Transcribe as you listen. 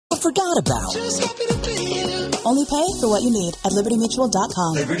forgot about. Just happy to be here. Only pay for what you need at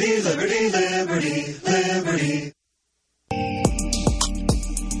LibertyMutual.com. Liberty, liberty, liberty, liberty.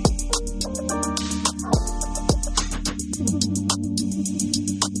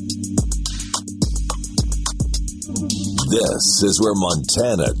 This is where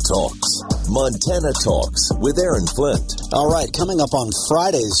Montana talks. Montana Talks with Aaron Flint. All right, coming up on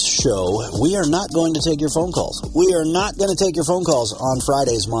Friday's show, we are not going to take your phone calls. We are not going to take your phone calls on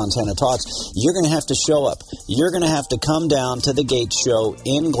Friday's Montana Talks. You're going to have to show up. You're going to have to come down to the Gate Show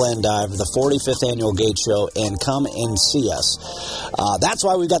in Glendive, the 45th Annual Gate Show, and come and see us. That's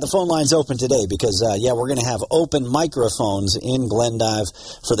why we've got the phone lines open today, because, we're going to have open microphones in Glendive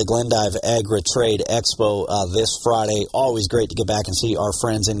for the Glendive Agri-Trade Expo this Friday. Always great to get back and see our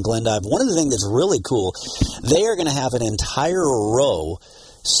friends in Glendive. One of the things that's really cool, they are going to have an entire row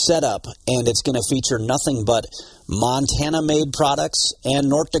set up, and it's going to feature nothing but Montana-made products and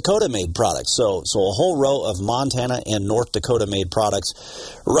North Dakota-made products. So a whole row of Montana and North Dakota-made products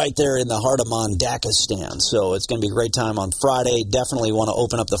right there in the heart of Mondakistan. So it's going to be a great time on Friday. Definitely want to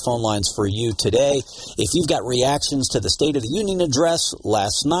open up the phone lines for you today. If you've got reactions to the State of the Union address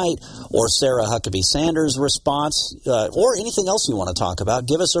last night, or Sarah Huckabee Sanders' response, or anything else you want to talk about,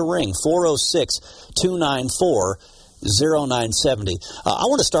 give us a ring, 406-294-0970. I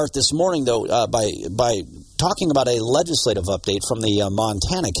want to start this morning, though, by talking about a legislative update from the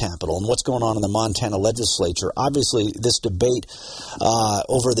Montana Capitol and what's going on in the Montana legislature. Obviously, this debate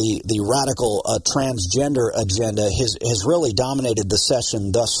over the radical transgender agenda has really dominated the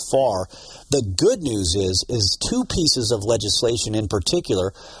session thus far. The good news is two pieces of legislation in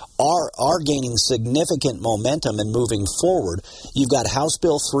particular are gaining significant momentum and moving forward. You've got House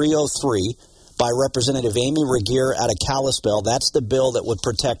Bill 303, by Representative Amy Regier out of Kalispell. That's the bill that would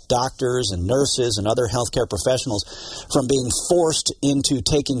protect doctors and nurses and other healthcare professionals from being forced into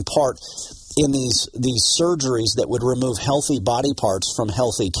taking part in these surgeries that would remove healthy body parts from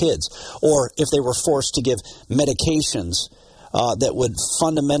healthy kids, or if they were forced to give medications that would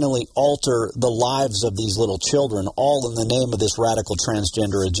fundamentally alter the lives of these little children, all in the name of this radical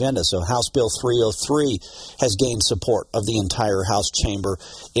transgender agenda. So House Bill 303 has gained support of the entire House chamber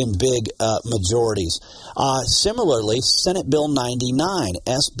in big majorities. Similarly, Senate Bill 99,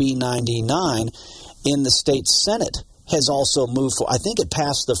 SB 99, in the state Senate has also moved for, I think it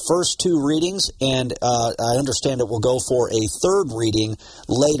passed the first two readings, and I understand it will go for a third reading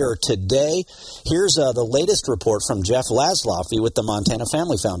later today. Here's the latest report from Jeff Laszloffy with the Montana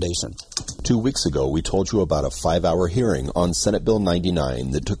Family Foundation. 2 weeks ago, we told you about a 5-hour hearing on Senate Bill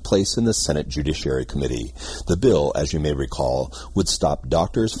 99 that took place in the Senate Judiciary Committee. The bill, as you may recall, would stop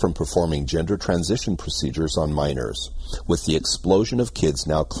doctors from performing gender transition procedures on minors. With the explosion of kids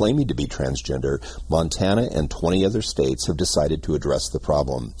now claiming to be transgender, Montana and 20 other states have decided to address the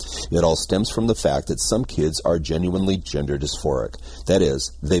problem. It all stems from the fact that some kids are genuinely gender dysphoric. That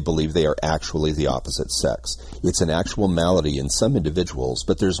is, they believe they are actually the opposite sex. It's an actual malady in some individuals,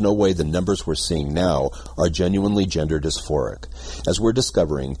 but there's no way the numbers we're seeing now are genuinely gender dysphoric. As we're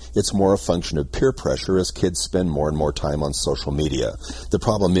discovering, it's more a function of peer pressure as kids spend more and more time on social media. The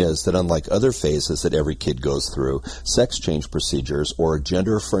problem is that unlike other phases that every kid goes through, sex change procedures, or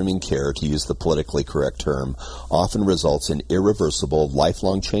gender-affirming care, to use the politically correct term, often results in irreversible,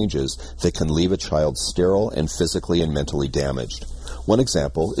 lifelong changes that can leave a child sterile and physically and mentally damaged. One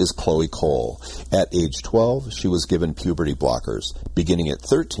example is Chloe Cole. At age 12, she was given puberty blockers. Beginning at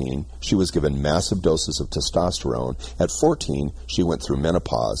 13, she was given massive doses of testosterone. At 14, she went through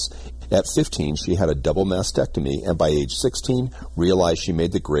menopause. At 15, she had a double mastectomy, and by age 16, realized she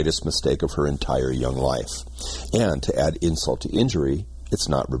made the greatest mistake of her entire young life. And to add insult to injury, it's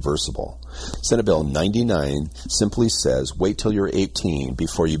not reversible. Senate Bill 99 simply says, wait till you're 18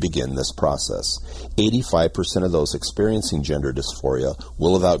 before you begin this process. 85% of those experiencing gender dysphoria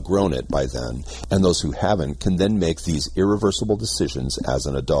will have outgrown it by then, and those who haven't can then make these irreversible decisions as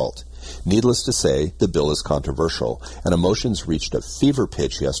an adult. Needless to say, the bill is controversial, and emotions reached a fever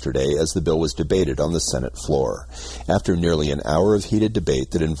pitch yesterday as the bill was debated on the Senate floor. After nearly an hour of heated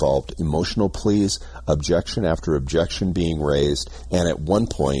debate that involved emotional pleas, objection after objection being raised, and at one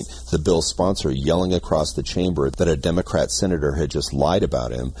point, the bill's sponsor yelling across the chamber that a Democrat senator had just lied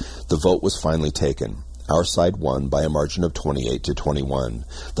about him, the vote was finally taken. Our side won by a margin of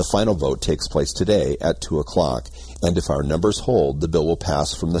 28-21. The final vote takes place today at 2 o'clock, and if our numbers hold, the bill will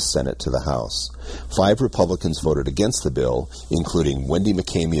pass from the Senate to the House. 5 Republicans voted against the bill, including Wendy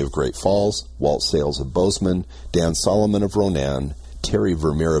McCamey of Great Falls, Walt Sales of Bozeman, Dan Solomon of Ronan, Terry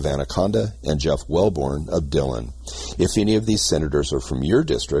Vermeer of Anaconda, and Jeff Wellborn of Dillon. If any of these senators are from your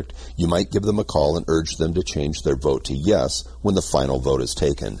district, you might give them a call and urge them to change their vote to yes when the final vote is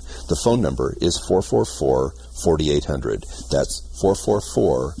taken. The phone number is 444-4800. That's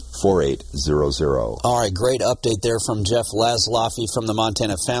 444-4800. All right, great update there from Jeff Laszloffy from the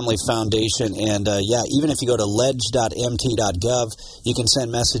Montana Family Foundation. And, even if you go to ledge.mt.gov, you can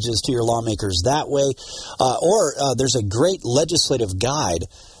send messages to your lawmakers that way. Or there's a great legislative guide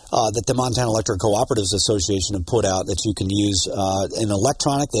that the Montana Electric Cooperatives Association have put out that you can use in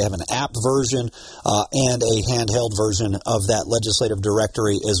electronic. They have an app version and a handheld version of that legislative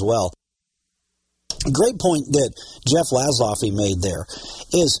directory as well. A great point that Jeff Laszloffy made there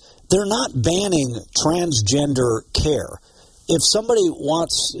is they're not banning transgender care. If somebody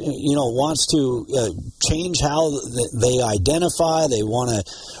wants to change how they identify, they want to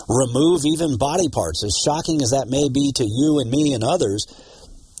remove even body parts, as shocking as that may be to you and me and others,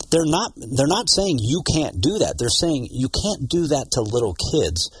 they're not saying you can't do that. They're saying you can't do that to little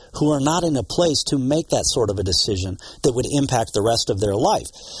kids who are not in a place to make that sort of a decision that would impact the rest of their life.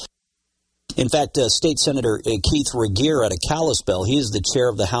 In fact, State Senator Keith Regier out of Kalispell, he is the chair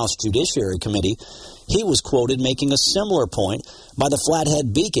of the House Judiciary Committee. He was quoted making a similar point by the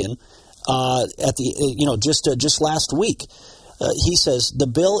Flathead Beacon just last week. He says the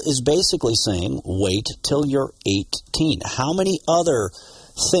bill is basically saying wait till you're 18. How many other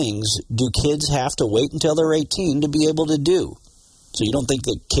things do kids have to wait until they're 18 to be able to do? So you don't think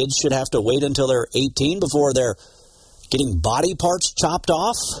that kids should have to wait until they're 18 before they're getting body parts chopped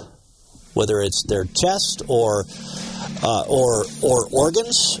off? Whether it's their chest or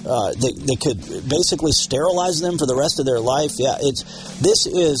organs, they could basically sterilize them for the rest of their life. Yeah, this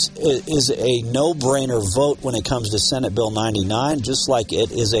is a no-brainer vote when it comes to Senate Bill 99, just like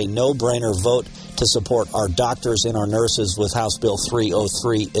it is a no-brainer vote to support our doctors and our nurses with House Bill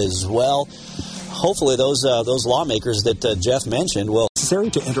 303 as well. Hopefully those lawmakers that Jeff mentioned will...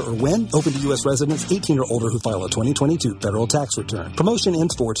 Necessary to enter or win. Open to U.S. residents 18 or older who file a 2022 federal tax return. Promotion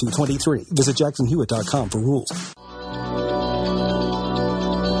ends 4/2/23. Visit jacksonhewitt.com for rules.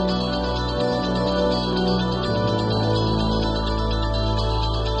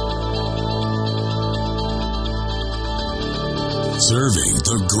 Serving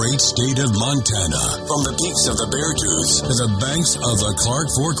the great state of Montana from the peaks of the Beartooth to the banks of the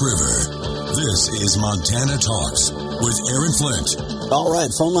Clark Fork River. This is Montana Talks with Aaron Flint. All right,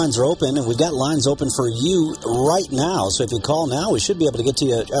 phone lines are open, and we've got lines open for you right now. So if you call now, we should be able to get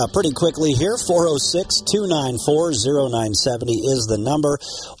to you pretty quickly here. 406-294-0970 is the number.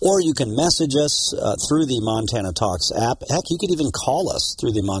 Or you can message us through the Montana Talks app. Heck, you could even call us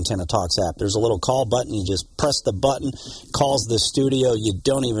through the Montana Talks app. There's a little call button. You just press the button, calls the studio. You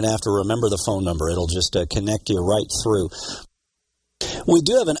don't even have to remember the phone number. It'll just connect you right through. We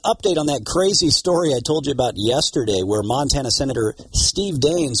do have an update on that crazy story I told you about yesterday where Montana Senator Steve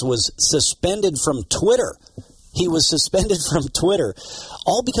Daines was suspended from Twitter. He was suspended from Twitter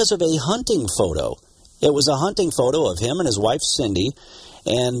all because of a hunting photo. It was a hunting photo of him and his wife Cindy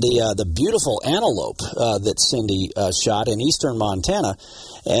and the beautiful antelope that Cindy shot in eastern Montana.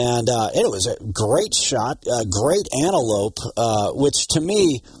 And it was a great shot, a great antelope, which to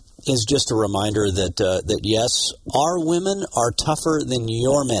me is just a reminder that yes, our women are tougher than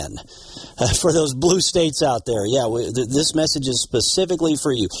your men. For those blue states out there, yeah, this message is specifically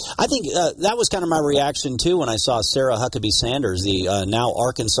for you. I think that was kind of my reaction, too, when I saw Sarah Huckabee Sanders, the now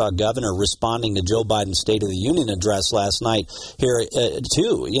Arkansas governor, responding to Joe Biden's State of the Union address last night here,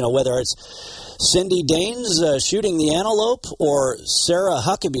 too. You know, whether it's Cindy Daines shooting the antelope or Sarah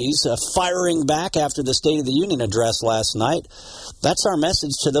Huckabee's firing back after the State of the Union address last night. That's our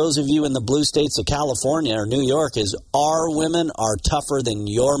message to those of you in the blue states of California or New York is our women are tougher than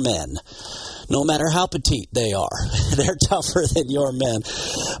your men. No matter how petite they are, they're tougher than your men.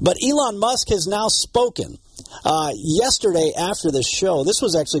 But Elon Musk has now spoken. Yesterday after the show, this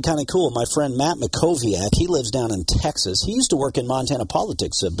was actually kind of cool. My friend Matt Makoviak, he lives down in Texas. He used to work in Montana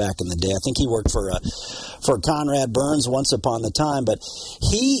politics back in the day. I think he worked for Conrad Burns once upon the time. But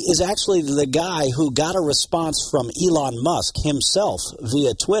he is actually the guy who got a response from Elon Musk himself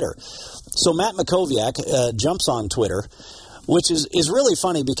via Twitter. So Matt Makoviak jumps on Twitter, which is really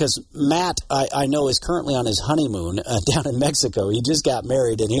funny because Matt, I know, is currently on his honeymoon down in Mexico. He just got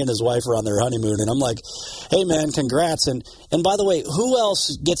married, and he and his wife are on their honeymoon. And I'm like, hey, man, congrats. And by the way, who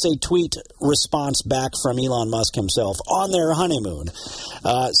else gets a tweet response back from Elon Musk himself on their honeymoon?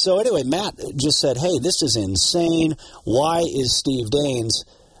 So anyway, Matt just said, hey, this is insane. Why is Steve Daines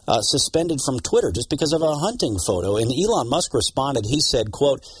suspended from Twitter just because of a hunting photo? And Elon Musk responded. He said,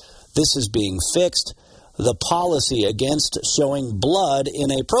 quote, this is being fixed. the policy against showing blood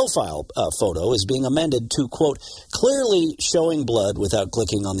in a profile photo is being amended to, quote, clearly showing blood without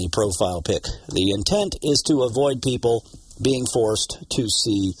clicking on the profile pic. The intent is to avoid people being forced to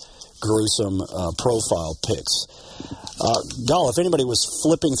see gruesome profile pics. If anybody was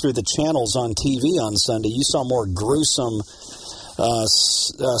flipping through the channels on TV on Sunday, you saw more gruesome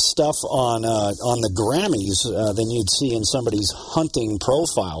stuff on the Grammys than you'd see in somebody's hunting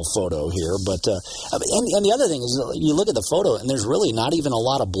profile photo here. But and the other thing is, you look at the photo and there's really not even a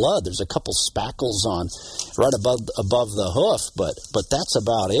lot of blood. There's a couple spackles on right above the hoof, but that's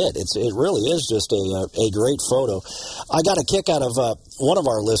about it. It really is just a great photo. I got a kick out of one of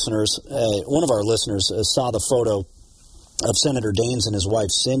our listeners. One of our listeners saw the photo of Senator Daines and his wife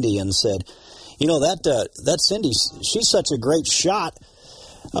Cindy and said, you know, that Cindy, she's such a great shot.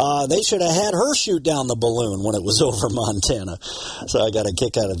 They should have had her shoot down the balloon when it was over Montana. So I got a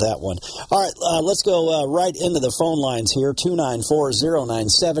kick out of that one. All right, let's go right into the phone lines here,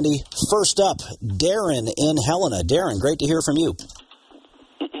 294-0970. First up, Darren in Helena. Darren, great to hear from you.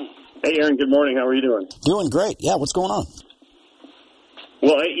 Hey, Aaron, good morning. How are you doing? Doing great. Yeah, what's going on?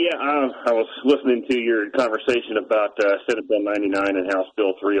 Well, I was listening to your conversation about Senate Bill 99 and House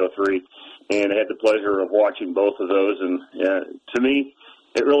Bill 303, and I had the pleasure of watching both of those. And to me,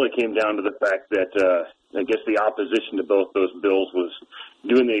 it really came down to the fact that I guess the opposition to both those bills was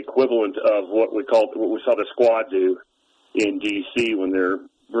doing the equivalent of what we saw the squad do in D.C. when they're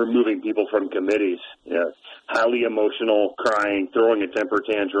removing people from committees. Highly emotional, crying, throwing a temper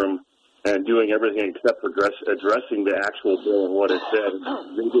tantrum, and doing everything except for addressing the actual bill and what it said.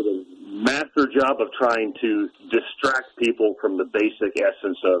 They did a master job of trying to distract people from the basic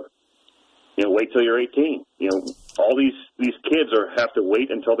essence of, wait till you're 18. All these kids have to wait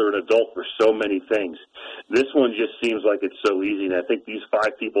until they're an adult for so many things. This one just seems like it's so easy, and I think these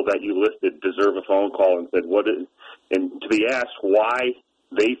 5 people that you listed deserve a phone call and said and to be asked why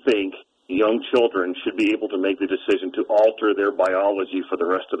they think young children should be able to make the decision to alter their biology for the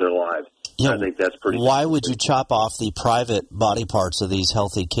rest of their lives. I think that's pretty. Why would you chop off the private body parts of these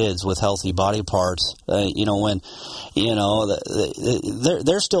healthy kids with healthy body parts? When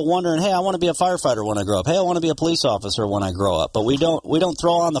they're still wondering, hey, I want to be a firefighter when I grow up. Hey, I want to be a police officer when I grow up. But we don't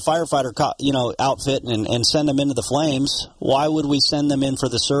throw on the firefighter outfit and send them into the flames. Why would we send them in for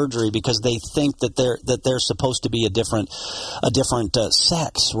the surgery? Because they think that they're supposed to be a different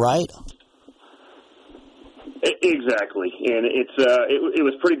sex, right? Exactly, and it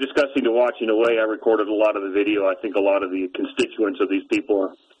was pretty disgusting to watch. In a way, I recorded a lot of the video. I think a lot of the constituents of these people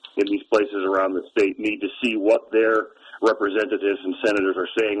in these places around the state need to see what their representatives and senators are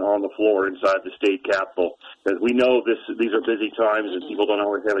saying on the floor inside the state capitol. As we know, these are busy times, and people don't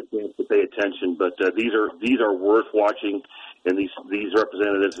always have a chance to pay attention. But these are worth watching, and these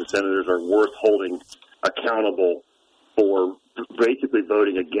representatives and senators are worth holding accountable for basically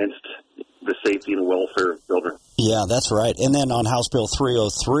voting against the safety and welfare of children. Yeah, that's right. And then on House Bill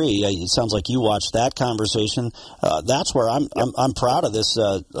 303, it sounds like you watched that conversation. That's where I'm proud of this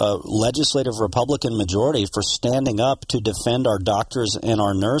legislative Republican majority for standing up to defend our doctors and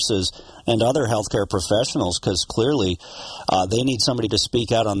our nurses and other healthcare professionals, because clearly they need somebody to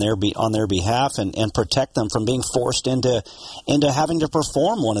speak out on their behalf and protect them from being forced into having to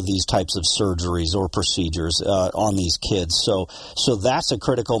perform one of these types of surgeries or procedures on these kids. So that's a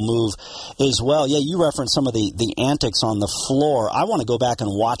critical move as well. Yeah, you referenced some of the antics on the floor. I want to go back and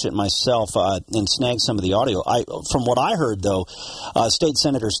watch it myself and snag some of the audio. From what I heard, though, State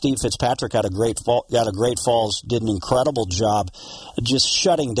Senator Steve Fitzpatrick out of Great Falls did an incredible job just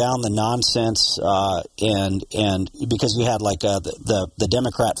shutting down the nonsense, and because you had like the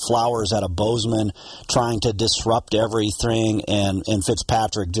Democrat Flowers out of Bozeman trying to disrupt everything, and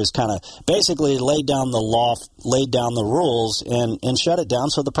Fitzpatrick just kind of basically laid down the law, laid down the rules, and shut it down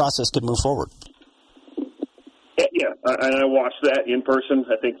so the process could move forward. Yeah, and I watched that in person.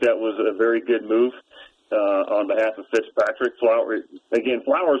 I think that was a very good move on behalf of Fitzpatrick. Flowers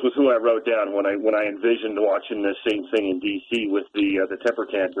was who I wrote down when I envisioned watching the same thing in D.C. with the temper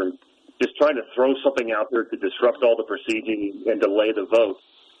tantrum, just trying to throw something out there to disrupt all the proceedings and delay the vote,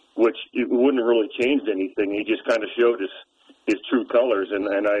 which it wouldn't really change anything. He just kind of showed his true colors, and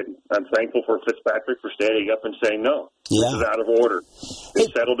I'm thankful for Fitzpatrick for standing up and saying, no, this is out of order. They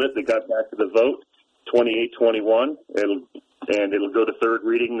settled it. They got back to the vote, 28-21. It'll go to third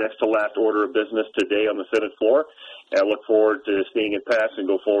reading, next to last order of business today on the Senate floor. And I look forward to seeing it pass and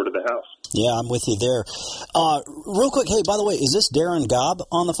go forward to the House. Yeah, I'm with you there. Real quick, hey, by the way, is this Darren Gobb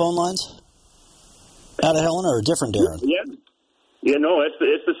on the phone lines out of Helena, or a different Darren? Yeah. Yeah, no, it's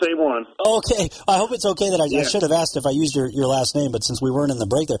the same one. Okay. I hope it's okay that I should have asked if I used your last name, but since we weren't in the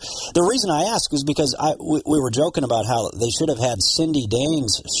break there. The reason I asked is because we were joking about how they should have had Cindy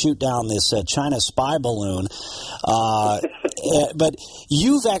Daines shoot down this China spy balloon. But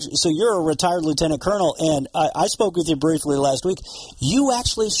you've actually, so you're a retired lieutenant colonel, and I spoke with you briefly last week. You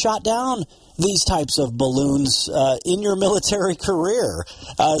actually shot down these types of balloons in your military career.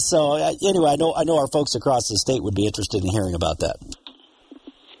 Anyway, I know our folks across the state would be interested in hearing about that.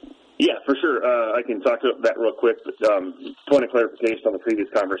 Yeah, for sure. I can talk to that real quick. But, point of clarification on the previous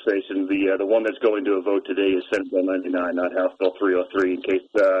conversation, the one that's going to a vote today is Senate Bill 99, not House Bill 303, in case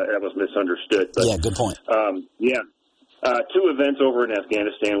that was misunderstood. But, yeah, good point. Two events over in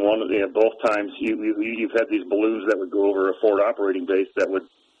Afghanistan. One, both times you've had these balloons that would go over a forward operating base that would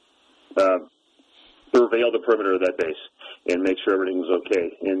surveil the perimeter of that base and make sure everything was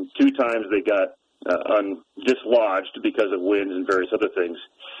okay. And two times they got dislodged because of winds and various other things.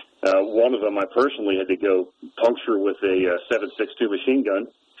 One of them I personally had to go puncture with a 7.62 machine gun,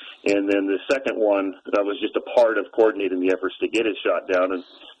 and then the second one was just a part of coordinating the efforts to get it shot down. And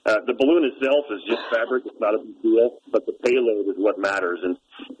the balloon itself is just fabric; it's not a big deal, but the payload is what matters. And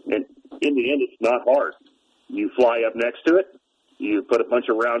in the end, it's not hard. You fly up next to it, you put a bunch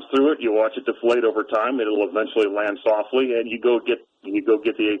of rounds through it, you watch it deflate over time, it'll eventually land softly, and you go get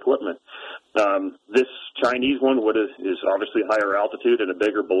the equipment. This Chinese one is obviously higher altitude and a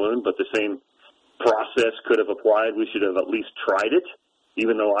bigger balloon, but the same process could have applied. We should have at least tried it,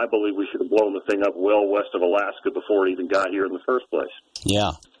 even though I believe we should have blown the thing up well west of Alaska before it even got here in the first place.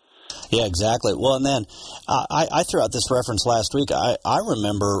 Yeah. Yeah, exactly. Well, and then I threw out this reference last week. I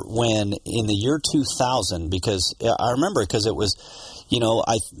remember when in the year 2000, because it was,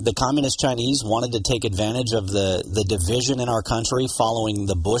 the Communist Chinese wanted to take advantage of the division in our country following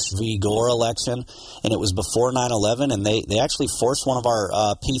the Bush v. Gore election, and it was before 9/11, and they actually forced one of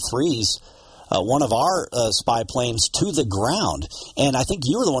our P-3s, one of our spy planes, to the ground. And I think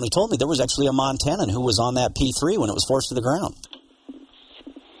you were the one who told me there was actually a Montanan who was on that P-3 when it was forced to the ground.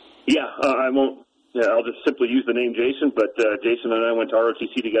 Yeah, I won't. Yeah, I'll just simply use the name Jason. But Jason and I went to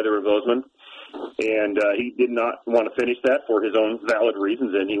ROTC together at Bozeman, and he did not want to finish that for his own valid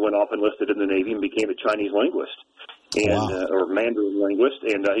reasons, and he went off enlisted in the Navy and became a Chinese linguist, or Mandarin linguist,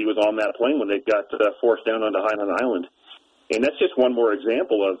 and he was on that plane when they got forced down onto Hainan Island. And that's just one more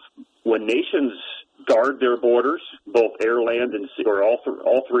example of when nations guard their borders, both air, land, and sea, or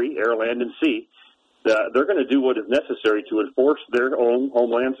all three, air, land, and sea. They're going to do what is necessary to enforce their own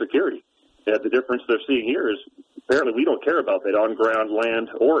homeland security. The difference they're seeing here is apparently we don't care about that on ground, land,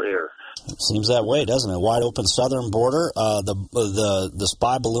 or air. It seems that way, doesn't it? Wide open southern border, the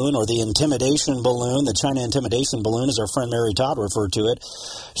spy balloon or the intimidation balloon, the China intimidation balloon, as our friend Mary Todd referred to it,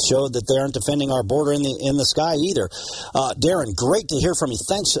 showed that they aren't defending our border in the sky either. Darren, great to hear from you.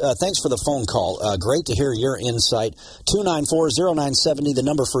 Thanks for the phone call. Great to hear your insight. 294-0970, the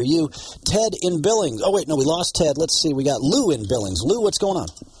number for you. Ted in Billings. Oh wait, no, we lost Ted. Let's see, we got Lou in Billings. Lou, what's going on?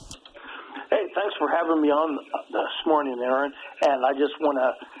 Hey, thanks for having me on this morning, Aaron. And I just want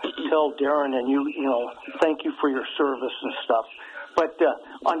to tell Darren and you, thank you for your service and stuff. But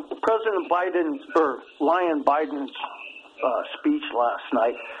on President Biden's, or Lion Biden's speech last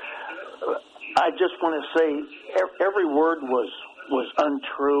night, I just want to say every word was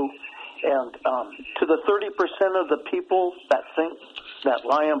untrue. And to the 30% of the people that think that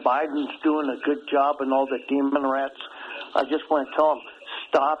Lion Biden's doing a good job and all the demon rats, I just want to tell them,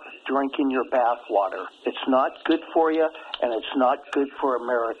 stop drinking your bathwater. It's not good for you, and it's not good for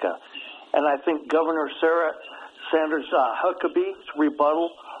America. And I think Governor Sarah Sanders Huckabee's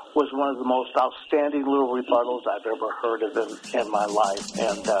rebuttal was one of the most outstanding little rebuttals I've ever heard of in my life.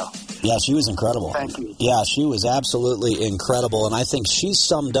 And yeah, she was incredible. Thank you. Yeah, she was absolutely incredible, and I think she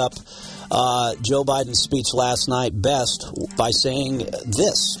summed up Joe Biden's speech last night best by saying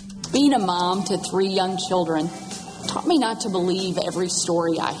this. Being a mom to 3 young children taught me not to believe every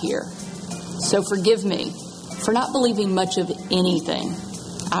story I hear. So forgive me for not believing much of anything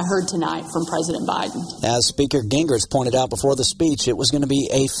I heard tonight from President Biden. As Speaker Gingrich pointed out before the speech, it was going to be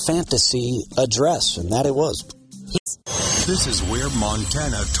a fantasy address, and that it was. This is Where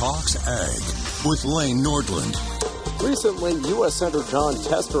Montana Talks Ag with Lane Nordland. Recently, U.S. Senator Jon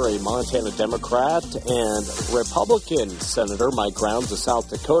Tester, a Montana Democrat, and Republican Senator Mike Grounds of South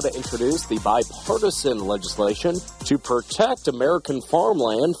Dakota introduced the bipartisan legislation to protect American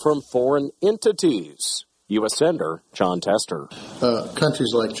farmland from foreign entities. U.S. Senator Jon Tester.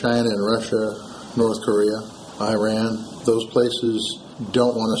 Countries like China and Russia, North Korea, Iran, those places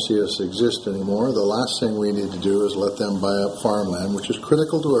don't want to see us exist anymore. The last thing we need to do is let them buy up farmland, which is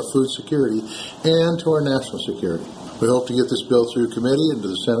critical to our food security and to our national security. We hope to get this bill through committee and to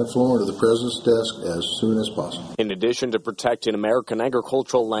the Senate floor and to the President's desk as soon as possible. In addition to protecting American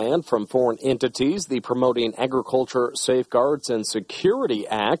agricultural land from foreign entities, the Promoting Agriculture Safeguards and Security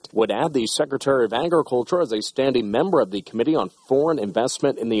Act would add the Secretary of Agriculture as a standing member of the Committee on Foreign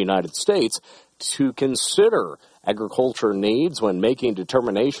Investment in the United States to consider agriculture needs when making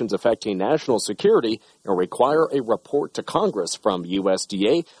determinations affecting national security and require a report to Congress from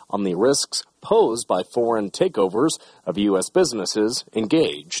USDA on the risks posed by foreign takeovers of U.S. businesses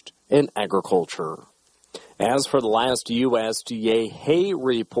engaged in agriculture. As for the last USDA hay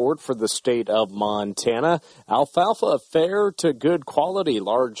report for the state of Montana, alfalfa fair to good quality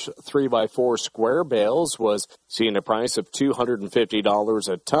large 3x4 square bales was seeing a price of $250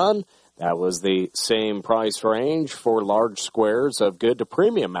 a ton. That was the same price range for large squares of good to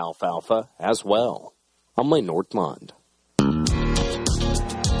premium alfalfa as well. I'm Lane Nordlund.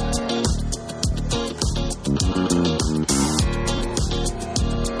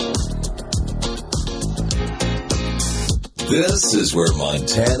 This is where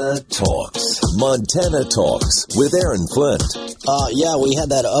Montana talks. Montana Talks with Aaron Flint. Yeah, we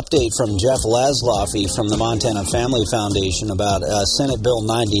had that update from Jeff Laszloffy from the Montana Family Foundation about Senate Bill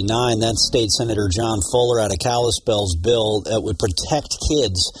 99. That's State Senator John Fuller out of Kalispell's bill that would protect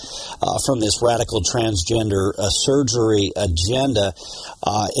kids from this radical transgender surgery agenda.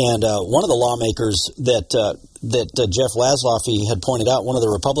 And one of the lawmakers that Jeff Laszloffy had pointed out, one of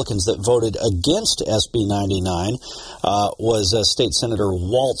the Republicans that voted against SB 99 was State Senator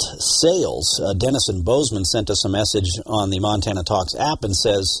Walt Sales. Dennison Bozeman sent us a message on the Montana Talks app and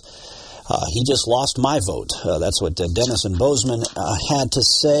says, he just lost my vote. That's what Dennison Bozeman had to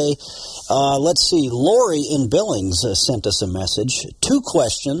say. Let's see. Lori in Billings sent us a message. 2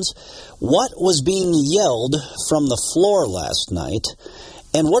 questions. What was being yelled from the floor last night?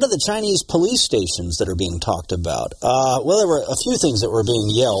 And what are the Chinese police stations that are being talked about? Well, there were a few things that were being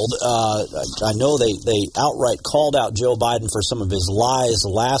yelled. I know they outright called out Joe Biden for some of his lies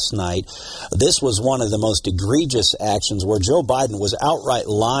last night. This was one of the most egregious actions where Joe Biden was outright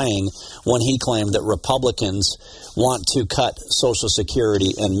lying when he claimed that Republicans want to cut Social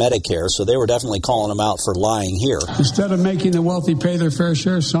Security and Medicare. So they were definitely calling him out for lying here. Instead of making the wealthy pay their fair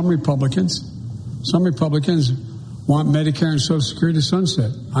share, some Republicans want Medicare and Social Security to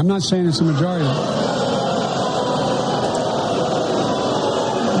sunset. I'm not saying it's a majority.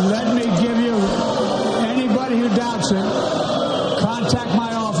 Let me give you, anybody who doubts it, contact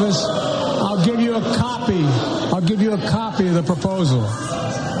my office. I'll give you a copy. I'll give you a copy of the proposal.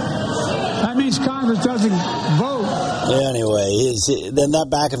 That means Congress doesn't vote. Anyway, then that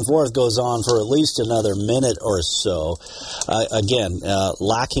back and forth goes on for at least another minute or so. Again,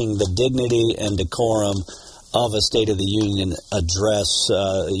 lacking the dignity and decorum of a State of the Union address.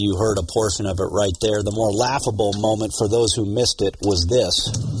 You heard a portion of it right there. The more laughable moment for those who missed it was this.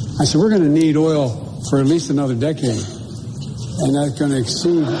 I said, we're going to need oil for at least another decade. And that's going to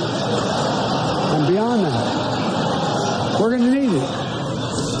exceed and beyond that. We're going to need it.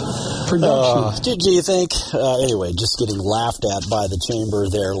 Production. Do you think? Anyway, just getting laughed at by the chamber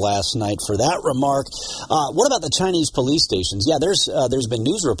there last night for that remark. What about the Chinese police stations? Yeah, there's been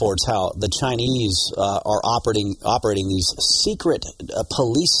news reports how the Chinese are operating these secret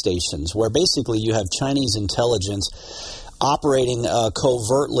police stations where basically you have Chinese intelligence operating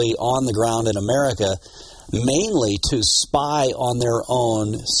covertly on the ground in America, mainly to spy on their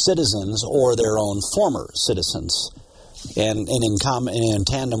own citizens or their own former citizens. And in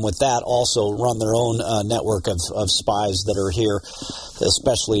tandem with that, also run their own network of spies that are here,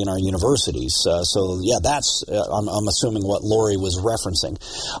 especially in our universities. So, yeah, that's, I'm assuming, what Lori was referencing.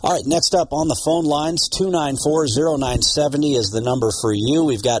 All right, next up on the phone lines, 294-0970 is the number for you.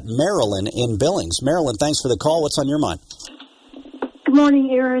 We've got Marilyn in Billings. Marilyn, thanks for the call. What's on your mind? Good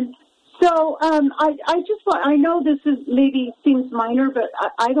morning, Aaron. So I know this is maybe seems minor, but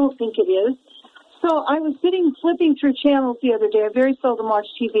I don't think it is. So I was flipping through channels the other day. I very seldom watch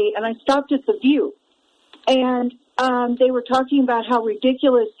TV, and I stopped at The View. And they were talking about how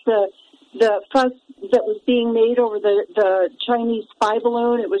ridiculous the fuss that was being made over the Chinese spy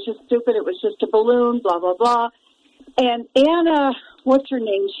balloon. It was just stupid. It was just a balloon, blah, blah, blah. And Anna, what's her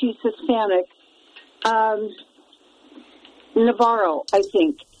name? She's Hispanic. Navarro, I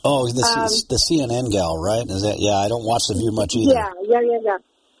think. Oh, the CNN gal, right? Is that? Yeah, I don't watch The View much either. Yeah.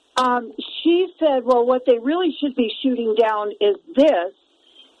 She said, well, what they really should be shooting down is this,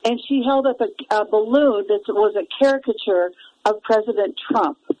 and she held up a balloon that was a caricature of President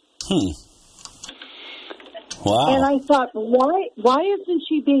Trump. Wow. And I thought, why isn't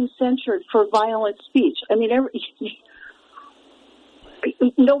she being censured for violent speech? I mean,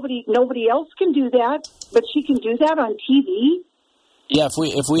 nobody else can do that, but she can do that on TV. Yeah,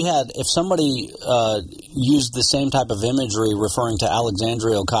 if somebody used the same type of imagery referring to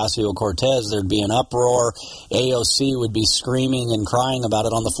Alexandria Ocasio-Cortez, there'd be an uproar. AOC would be screaming and crying about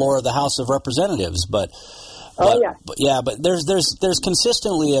it on the floor of the House of Representatives. But there's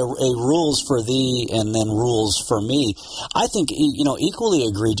consistently a rules for thee and then rules for me. I think equally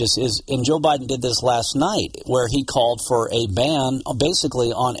egregious is, and Joe Biden did this last night, where he called for a ban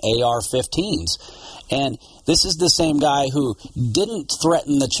basically on AR-15s. And this is the same guy who didn't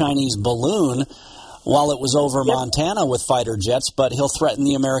threaten the Chinese balloon while it was over Montana with fighter jets, but he'll threaten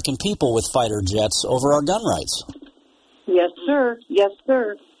the American people with fighter jets over our gun rights. Yes, sir. Yes,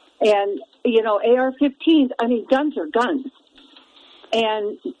 sir. And, AR-15s, guns are guns.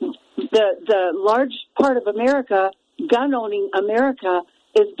 And the large part of America, gun-owning America,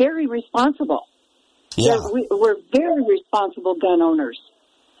 is very responsible. Yeah. We're very responsible gun owners.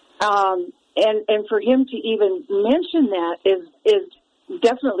 And for him to even mention that is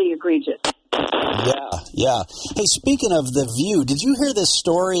definitely egregious. Yeah. Hey, speaking of The View, did you hear this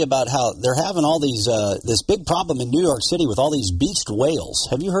story about how they're having all these this big problem in New York City with all these beached whales?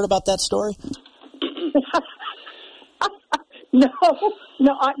 Have you heard about that story? No.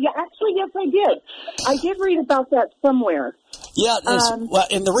 Actually, yes, I did. I did read about that somewhere. Yeah,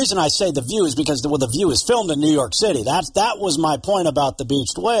 and the reason I say The View is because The View is filmed in New York City. That was my point about the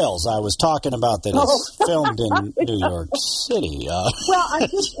beached whales. I was talking about that it's filmed in New York City. Well, I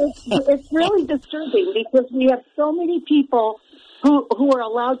think it's really disturbing because we have so many people who are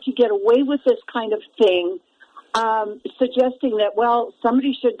allowed to get away with this kind of thing, suggesting that,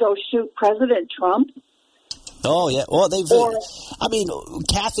 somebody should go shoot President Trump. Oh, yeah. Well,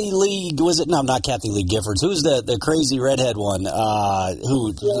 Kathy Lee, not Kathy Lee Giffords. Who's the crazy redhead one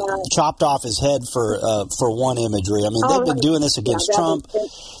who chopped off his head for one imagery? They've been doing this against Trump.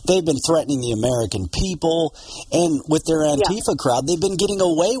 They've been threatening the American people. And with their Antifa crowd, they've been getting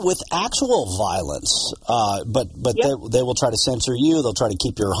away with actual violence. But they will try to censor you. They'll try to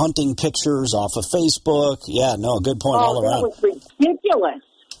keep your hunting pictures off of Facebook. Yeah, no, good point all around. That was ridiculous.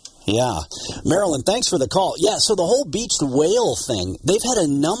 Yeah. Marilyn, thanks for the call. Yeah, so the whole beached whale thing, they've had a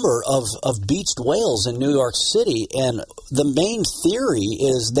number of beached whales in New York City, and the main theory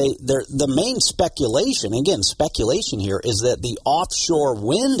is the main speculation here, is that the offshore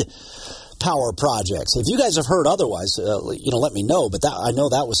wind power projects. If you guys have heard otherwise, let me know. But I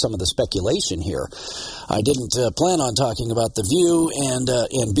know that was some of the speculation here. I didn't plan on talking about The View and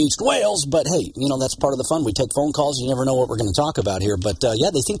beached whales, but hey, that's part of the fun. We take phone calls. You never know what we're going to talk about here. But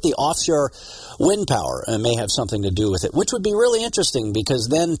they think the offshore wind power may have something to do with it, which would be really interesting because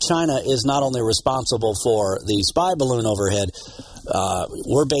then China is not only responsible for the spy balloon overhead.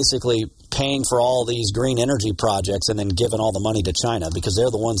 We're basically paying for all these green energy projects and then giving all the money to China because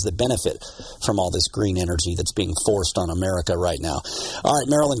they're the ones that benefit from all this green energy that's being forced on America right now. All right,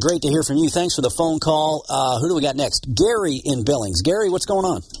 Marilyn, great to hear from you. Thanks for the phone call. Who do we got next? Gary in Billings. Gary, what's going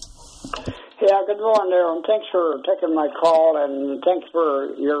on? Yeah, good morning, Aaron. Thanks for taking my call and thanks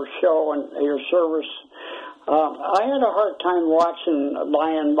for your show and your service. I had a hard time watching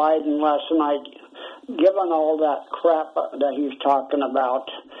Lion Biden last night, given all that crap that he's talking about.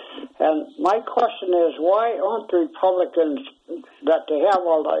 And my question is, why aren't the Republicans, that they have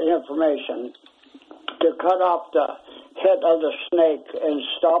all the information, to cut off the head of the snake and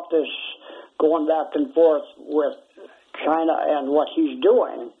stop this going back and forth with China and what he's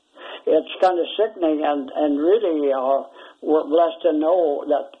doing? It's kind of sickening, and really we're blessed to know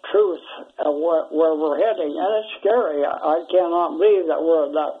that truth of where we're heading. And it's scary. I cannot believe that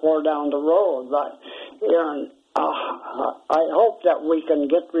we're that far down the road. But, Aaron, I hope that we can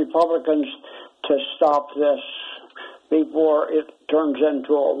get Republicans to stop this before it turns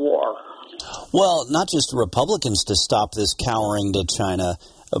into a war. Well, not just Republicans to stop this cowering to China,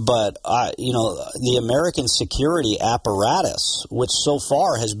 but, the American security apparatus, which so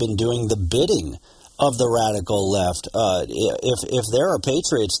far has been doing the bidding of the radical left. If there are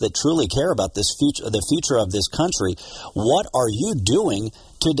patriots that truly care about the future of this country, what are you doing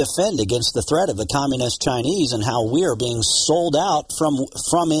to defend against the threat of the communist Chinese and how we are being sold out from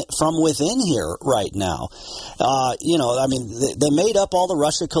within here right now? They made up all the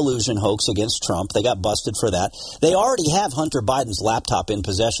Russia collusion hoax against Trump. They got busted for that. They already have Hunter Biden's laptop in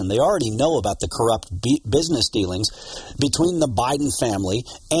possession. They already know about the corrupt business dealings between the Biden family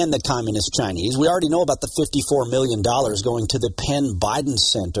and the communist Chinese. We already know about the $54 million going to the Penn Biden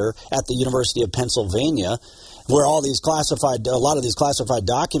Center at the University of Pennsylvania where a lot of these classified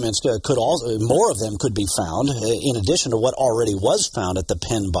documents could also, more of them could be found, in addition to what already was found at the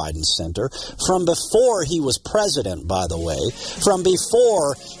Penn Biden Center, from before he was president, by the way, from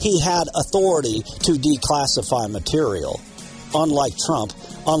before he had authority to declassify material. Unlike Trump,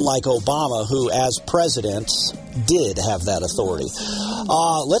 unlike Obama, who as president did have that authority.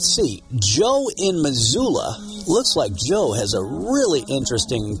 Let's see. Joe in Missoula. Looks like Joe has a really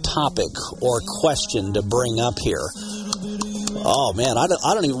interesting topic or question to bring up here. Oh, man, I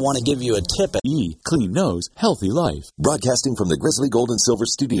don't even want to give you a tip. Clean nose, healthy life. Broadcasting from the Grizzly Gold and Silver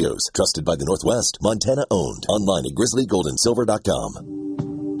Studios. Trusted by the Northwest. Montana owned. Online at grizzlygoldandsilver.com.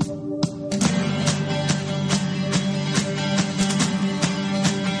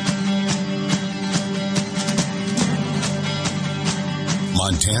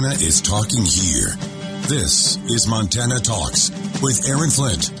 Montana is talking here. This is Montana Talks with Aaron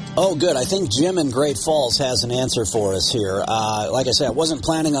Flint. Oh, good. I think Jim in Great Falls has an answer for us here. Like I said, I wasn't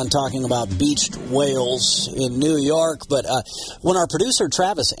planning on talking about beached whales in New York, but when our producer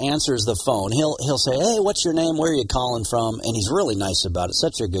Travis answers the phone, he'll say, "Hey, what's your name? Where are you calling from?" And he's really nice about it.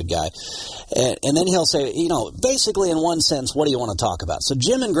 Such a good guy. And then he'll say, basically in one sentence, what do you want to talk about? So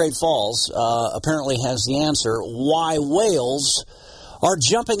Jim in Great Falls apparently has the answer: why whales are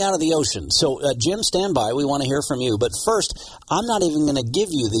jumping out of the ocean. So, Jim, stand by. We want to hear from you. But first, I'm not even going to give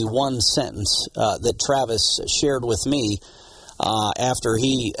you the one sentence that Travis shared with me after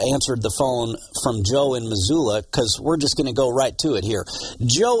he answered the phone from Joe in Missoula, because we're just going to go right to it here.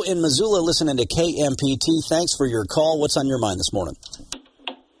 Joe in Missoula, listening to KMPT. Thanks for your call. What's on your mind this morning?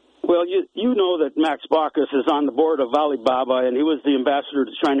 Well, you know that Max Baucus is on the board of Alibaba, and he was the ambassador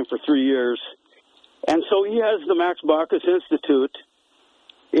to China for 3 years. And so he has the Max Baucus Institute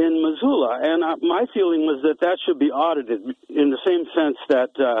in Missoula, and my feeling was that should be audited in the same sense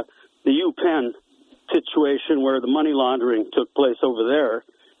that the UPenn situation where the money laundering took place over there.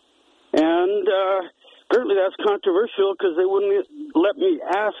 And apparently that's controversial because they wouldn't let me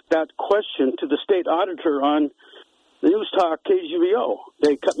ask that question to the state auditor on the News Talk KGVO.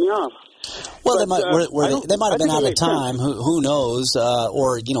 They cut me off. Well, they might have been out of time. Who knows?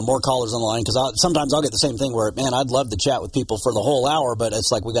 Or more callers on the line, because sometimes I'll get the same thing where, man, I'd love to chat with people for the whole hour, but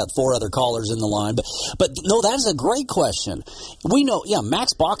it's like we got 4 other callers in the line. But no, that is a great question. We know,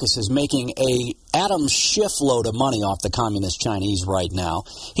 Max Baucus is making a Adam Schiff load of money off the communist Chinese right now.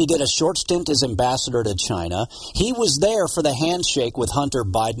 He did a short stint as ambassador to China. He was there for the handshake with Hunter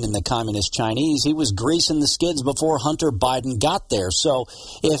Biden and the communist Chinese. He was greasing the skids before Hunter Biden got there. So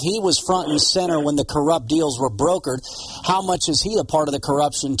if he was front and center when the corrupt deals were brokered, how much is he a part of the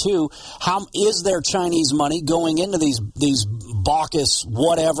corruption too? How is there Chinese money going into these Baucus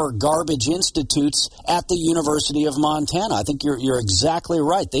whatever garbage institutes at the University of Montana? I think you're exactly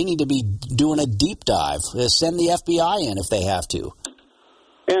right. They need to be doing a deep dive. Send the FBI in if they have to.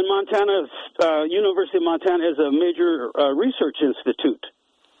 And University of Montana is a major research institute.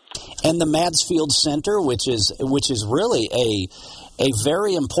 And the Mansfield Center, which is really a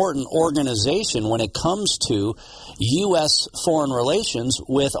very important organization when it comes to U.S. foreign relations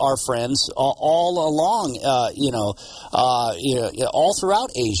with our friends all along, all throughout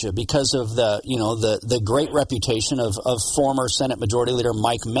Asia, because of the great reputation of former Senate Majority Leader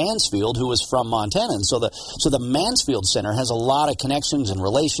Mike Mansfield, who was from Montana. And so the Mansfield Center has a lot of connections and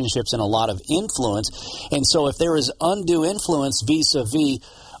relationships and a lot of influence. And so if there is undue influence vis-a-vis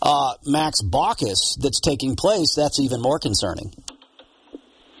Max Baucus that's taking place, that's even more concerning.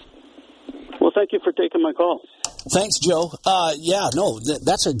 Well, thank you for taking my call. Thanks, Joe.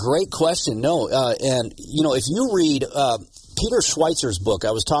 That's a great question. And if you read Peter Schweitzer's book,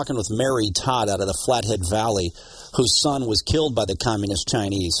 I was talking with Mary Todd out of the Flathead Valley, whose son was killed by the communist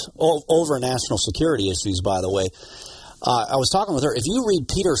Chinese over national security issues, by the way. I was talking with her. If you read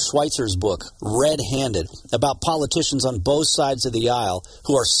Peter Schweitzer's book, Red-Handed, about politicians on both sides of the aisle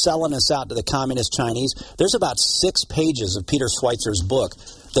who are selling us out to the communist Chinese, there's about 6 pages of Peter Schweitzer's book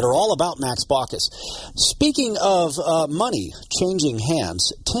that are all about Max Baucus. Speaking of money changing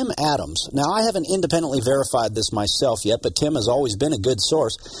hands, Tim Adams. Now, I haven't independently verified this myself yet, but Tim has always been a good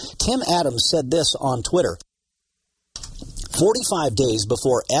source. Tim Adams said this on Twitter. 45 days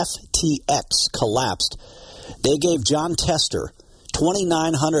before FTX collapsed, they gave John Tester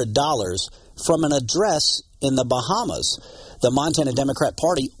 $2,900 from an address in the Bahamas. The Montana Democrat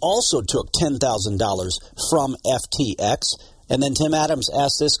Party also took $10,000 from FTX. And then Tim Adams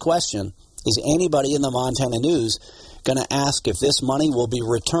asked this question: is anybody in the Montana news going to ask if this money will be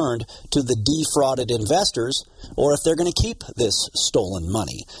returned to the defrauded investors or if they're going to keep this stolen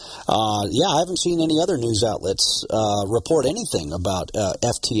money. I haven't seen any other news outlets report anything about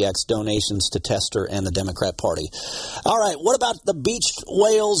FTX donations to Tester and the Democrat Party. All right, what about the beached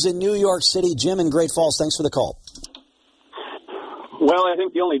whales in New York City? Jim in Great Falls, thanks for the call. Well, I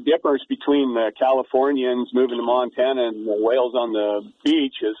think the only difference between the Californians moving to Montana and the whales on the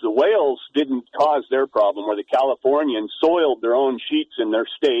beach is the whales didn't cause their problem, where the Californians soiled their own sheets in their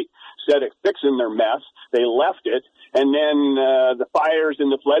state, instead of fixing their mess. They left it, and then the fires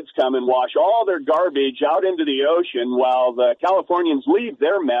and the floods come and wash all their garbage out into the ocean, while the Californians leave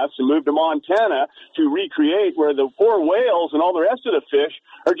their mess and move to Montana to recreate, where the poor whales and all the rest of the fish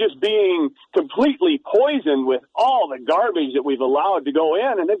are just being completely poisoned with all the garbage that we've allowed to go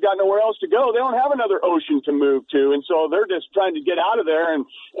in, and they've got nowhere else to go. They don't have another ocean to move to, and so they're just trying to get out of there and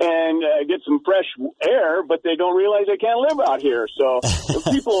get some fresh air, but they don't realize they can't live out here. So if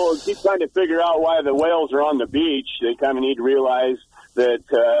people keep trying to figure out why the whales are on the beach, they kind of need to realize that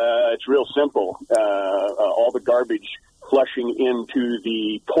it's real simple. All the garbage flushing into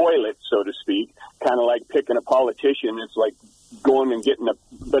the toilet, so to speak, kind of like picking a politician. It's like going and getting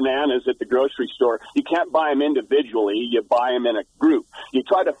bananas at the grocery store. You can't buy them individually. You buy them in a group. You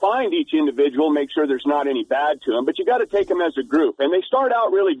try to find each individual, make sure there's not any bad to them, but you got to take them as a group. And they start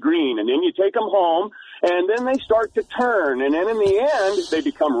out really green, and then you take them home, and then they start to turn, and then in the end, they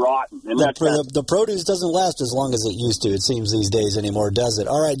become rotten. And the produce doesn't last as long as it used to, it seems, these days anymore, does it?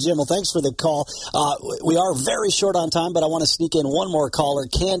 All right, Jim, well, thanks for the call. We are very short on time, but I want to sneak in one more caller,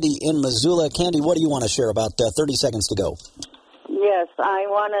 Candy in Missoula. Candy, what do you want to share? About 30 seconds to go. Yes, I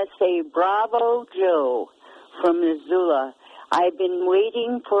want to say bravo, Joe, from Missoula. I've been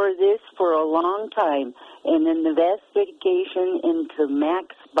waiting for this for a long time, an investigation into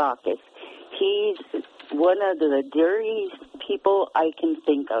Max Baucus. He's one of the dirtiest people I can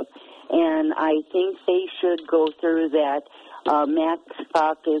think of, and I think they should go through that Max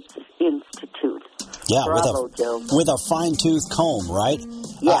Baucus Institute. Yeah, bravo, Joe. With a fine-tooth comb, right?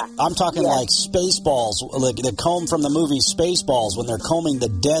 Yeah. I'm talking like Spaceballs, like the comb from the movie Spaceballs when they're combing the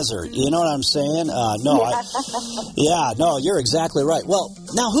desert. You know what I'm saying? You're exactly right. Well,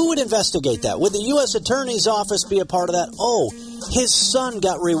 now who would investigate that? Would the U.S. Attorney's Office be a part of that? Oh, his son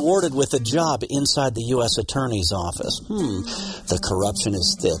got rewarded with a job inside the U.S. Attorney's Office. The corruption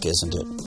is thick, isn't it?